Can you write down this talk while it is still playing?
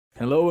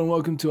Hello and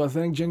welcome to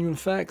Authentic Genuine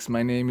Facts.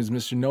 My name is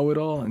Mr.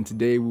 Know-It-All, and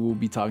today we will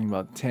be talking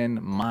about 10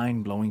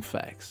 mind-blowing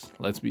facts.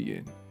 Let's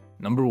begin.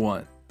 Number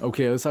 1.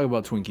 Okay, let's talk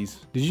about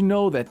Twinkies. Did you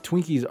know that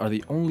Twinkies are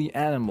the only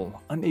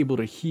animal unable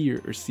to hear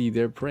or see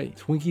their prey?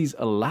 Twinkies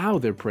allow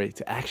their prey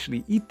to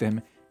actually eat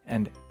them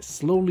and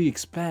slowly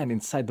expand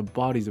inside the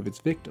bodies of its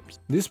victims.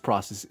 This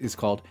process is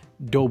called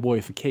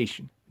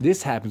doughboyification.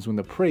 This happens when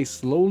the prey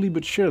slowly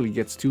but surely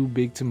gets too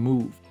big to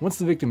move. Once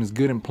the victim is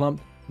good and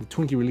plump, the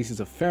Twinkie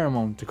releases a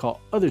pheromone to call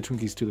other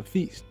Twinkies to the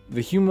feast.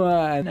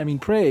 The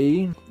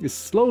prey is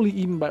slowly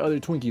eaten by other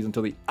Twinkies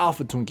until the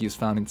alpha Twinkie is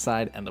found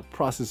inside and the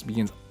process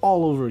begins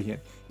all over again.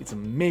 It's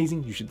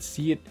amazing. You should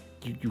see it.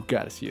 You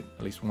gotta see it.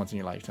 At least once in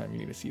your lifetime, you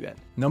need to see that.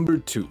 Number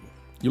 2.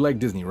 You like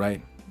Disney,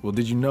 right? Well,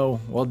 did you know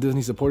Walt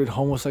Disney supported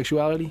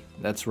homosexuality?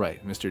 That's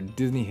right, Mr.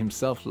 Disney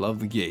himself loved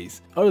the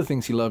gays. Other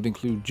things he loved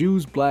include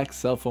Jews, blacks,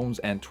 cell phones,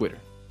 and Twitter.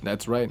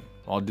 That's right,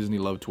 Walt Disney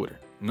loved Twitter.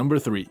 Number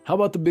 3. How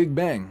about the Big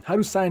Bang? How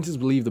do scientists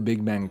believe the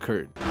Big Bang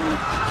occurred?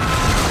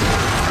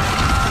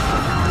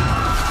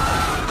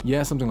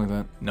 Yeah, something like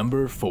that.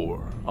 Number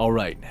 4.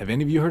 Alright, have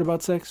any of you heard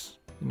about sex?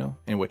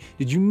 Anyway,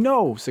 did you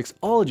know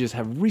sexologists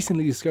have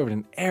recently discovered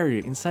an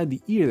area inside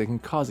the ear that can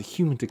cause a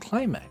human to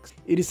climax?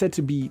 It is said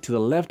to be to the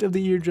left of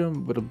the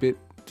eardrum, but a bit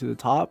to the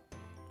top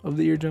of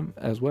the eardrum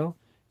as well.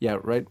 Yeah,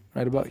 right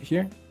about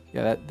here.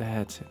 Yeah,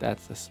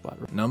 that's the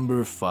spot.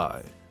 Number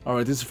 5.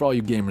 Alright, this is for all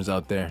you gamers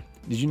out there.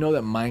 Did you know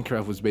that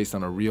Minecraft was based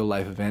on a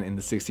real-life event in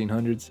the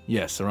 1600s?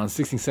 Yes, around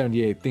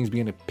 1678, things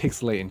began to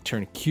pixelate and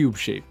turn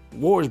cube-shaped.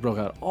 Wars broke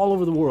out all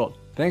over the world.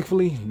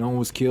 Thankfully, no one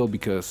was killed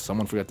because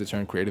someone forgot to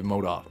turn creative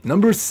mode off.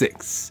 Number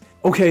 6.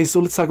 Okay, so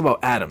let's talk about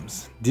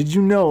atoms. Did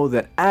you know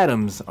that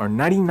atoms are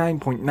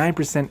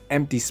 99.9%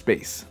 empty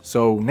space?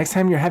 So next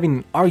time you're having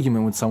an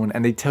argument with someone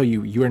and they tell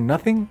you you're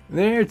nothing,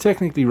 they're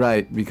technically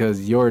right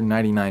because you're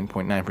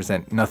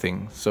 99.9%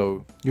 nothing.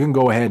 So you can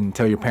go ahead and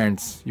tell your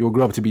parents you'll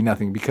grow up to be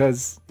nothing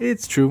because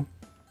it's true.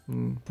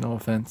 No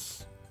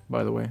offense,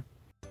 by the way.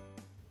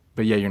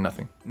 But yeah, you're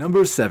nothing.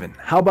 Number 7.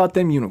 How about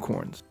them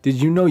unicorns? Did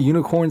you know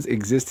unicorns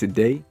exist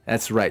today?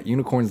 That's right,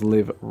 unicorns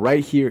live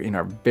right here in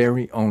our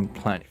very own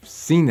planet. You've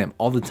seen them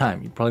all the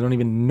time. You probably don't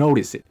even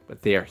notice it,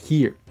 but they are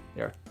here.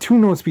 There are 2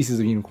 known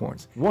species of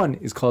unicorns. One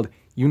is called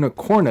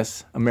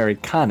Unicornus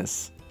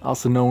americanus,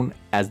 also known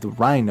as the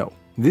rhino.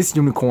 This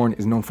unicorn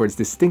is known for its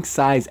distinct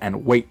size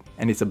and weight,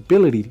 and its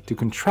ability to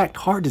contract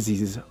heart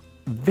diseases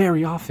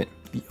very often.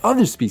 The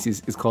other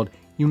species is called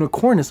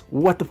Unicornus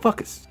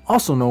whatthefuckus,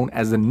 also known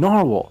as the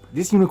narwhal.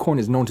 This unicorn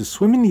is known to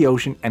swim in the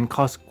ocean and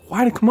cause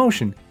quite a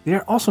commotion. They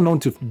are also known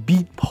to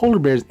beat polar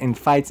bears in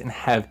fights and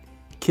have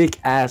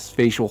kick-ass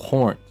facial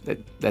horns.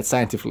 That's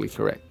scientifically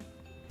correct.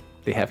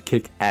 They have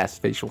kick-ass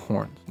facial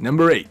horns.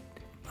 Number 8.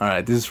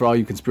 Alright, this is for all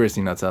you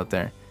conspiracy nuts out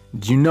there.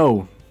 Did you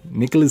know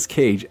Nicolas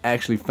Cage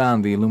actually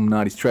found the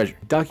Illuminati's treasure?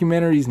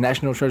 Documentaries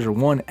National Treasure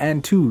 1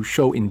 and 2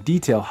 show in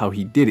detail how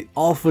he did it.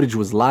 All footage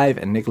was live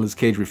and Nicolas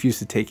Cage refused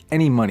to take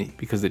any money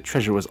because the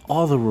treasure was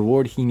all the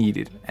reward he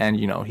needed. And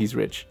he's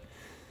rich.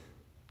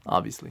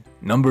 Obviously.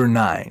 Number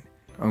 9.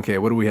 Okay,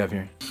 what do we have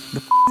here? The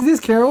f is this,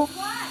 Carol?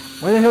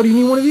 Why the hell do you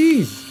need one of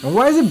these? And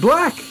why is it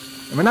black?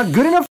 Am I not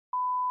good enough?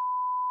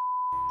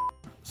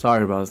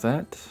 Sorry about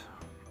that.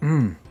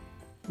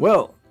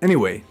 Well,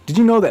 anyway, did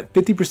you know that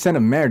 50%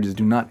 of marriages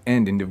do not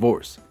end in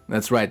divorce?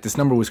 That's right, this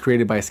number was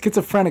created by a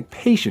schizophrenic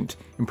patient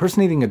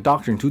impersonating a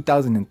doctor in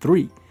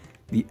 2003.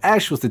 The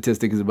actual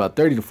statistic is about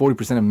 30 to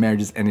 40% of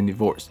marriages end in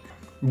divorce.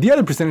 The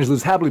other percentage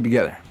lives happily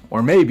together.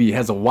 Or maybe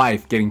has a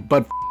wife getting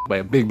butt by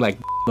a big black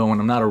when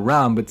I'm not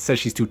around, but says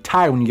she's too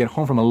tired when you get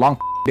home from a long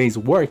day's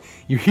work.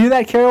 You hear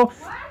that, Carol?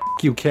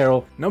 You,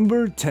 Carol.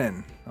 Number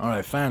 10.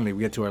 Alright, finally we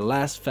get to our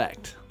last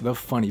fact, the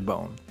funny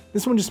bone.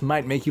 This one just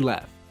might make you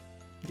laugh.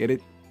 Get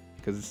it?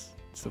 Because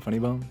it's the funny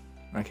bone?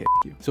 Okay,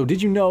 you. So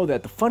did you know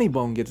that the funny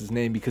bone gets its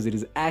name because it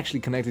is actually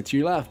connected to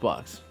your laugh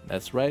box?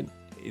 That's right.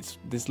 It's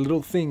this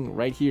little thing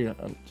right here,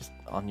 just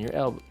on your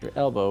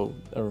elbow,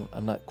 or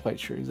I'm not quite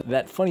sure.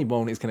 That funny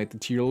bone is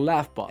connected to your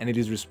laugh box, and it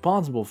is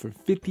responsible for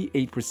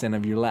 58%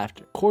 of your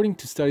laughter. According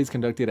to studies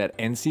conducted at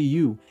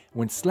NCU,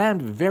 when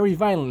slammed very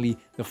violently,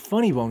 the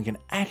funny bone can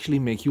actually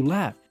make you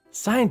laugh.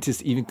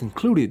 Scientists even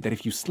concluded that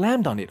if you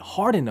slammed on it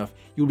hard enough,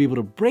 you'll be able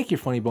to break your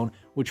funny bone,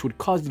 which would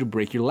cause you to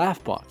break your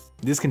laugh box.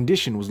 This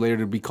condition was later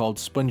to be called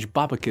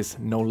SpongeBobicus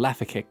no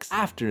Laughicax,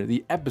 after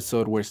the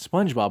episode where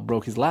SpongeBob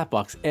broke his laugh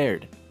box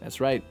aired.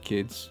 That's right,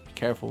 kids. Be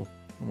careful.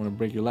 You want to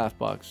break your laugh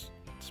box.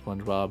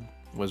 SpongeBob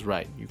was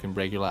right. You can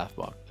break your laugh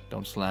box.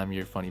 Don't slam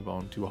your funny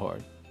bone too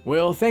hard.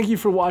 Well, thank you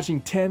for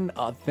watching 10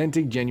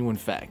 Authentic Genuine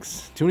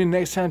Facts. Tune in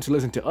next time to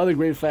listen to other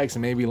great facts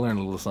and maybe learn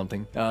a little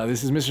something.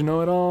 This is Mr.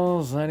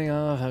 Know-It-All signing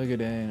off. Have a good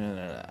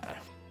day.